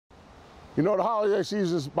You know, the holiday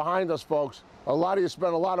season is behind us, folks. A lot of you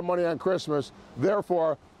spend a lot of money on Christmas.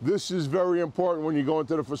 Therefore, this is very important when you go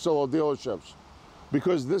into the Fuccillo dealerships,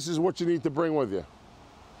 because this is what you need to bring with you.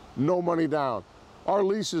 No money down. Our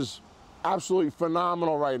lease is absolutely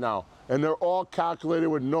phenomenal right now, and they're all calculated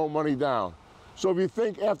with no money down. So if you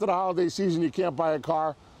think after the holiday season you can't buy a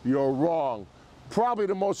car, you're wrong. Probably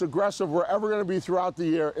the most aggressive we're ever going to be throughout the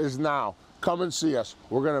year is now. Come and see us.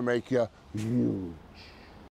 We're going to make you.